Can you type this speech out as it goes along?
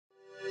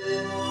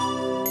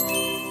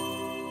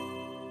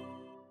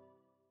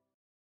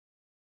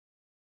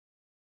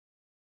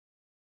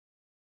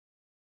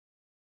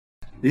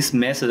This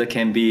method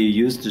can be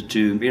used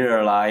to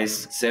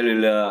visualize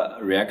cellular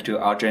reactive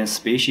oxygen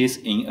species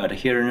in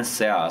adherent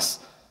cells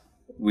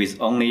with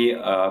only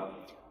a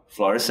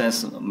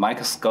fluorescence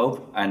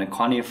microscope and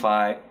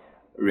quantify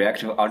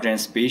reactive oxygen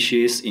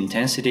species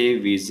intensity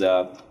with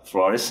a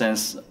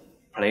fluorescence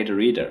plate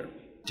reader.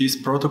 This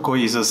protocol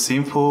is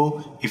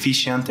simple,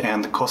 efficient,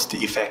 and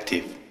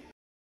cost-effective.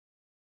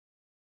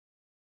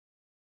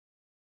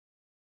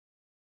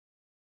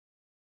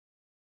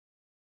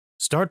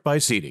 Start by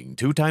seeding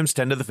 2 ×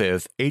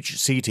 10⁵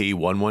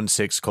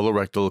 HCT116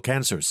 colorectal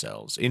cancer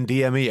cells in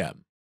DMEM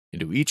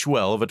into each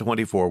well of a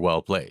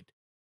 24-well plate.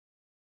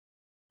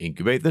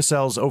 Incubate the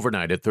cells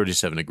overnight at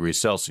 37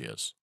 degrees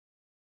Celsius.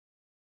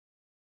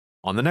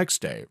 On the next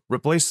day,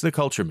 replace the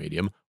culture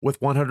medium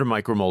with 100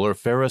 micromolar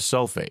ferrous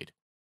sulfate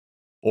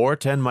or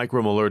 10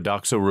 micromolar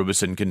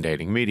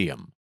doxorubicin-containing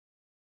medium,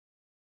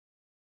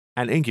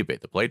 and incubate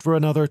the plate for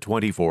another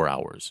 24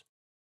 hours.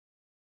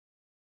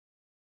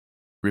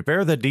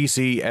 Prepare the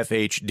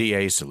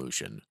DCFH-DA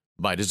solution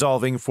by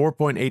dissolving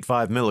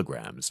 4.85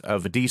 milligrams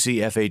of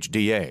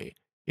DCFH-DA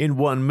in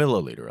 1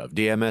 milliliter of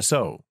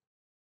DMSO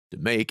to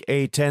make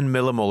a 10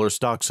 millimolar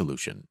stock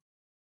solution.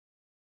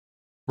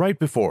 Right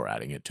before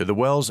adding it to the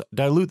wells,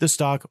 dilute the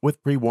stock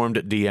with pre-warmed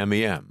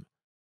DMEM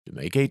to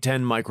make a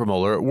 10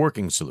 micromolar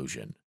working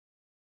solution,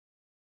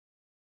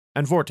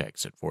 and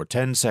vortex it for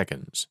 10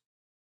 seconds.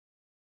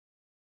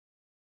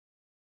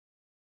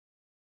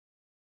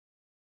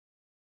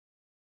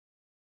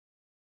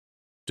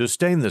 To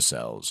stain the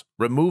cells,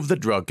 remove the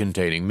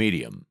drug-containing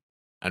medium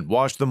and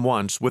wash them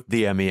once with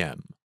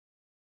DMEM.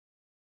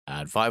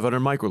 Add 500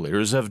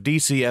 microliters of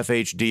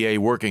DCFH-DA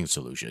working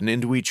solution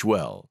into each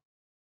well,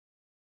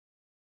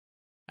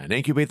 and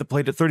incubate the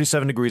plate at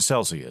 37 degrees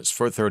Celsius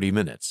for 30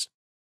 minutes.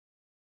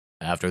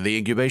 After the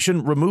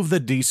incubation, remove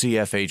the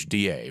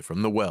DCFH-DA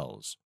from the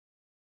wells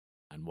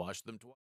and wash them twice.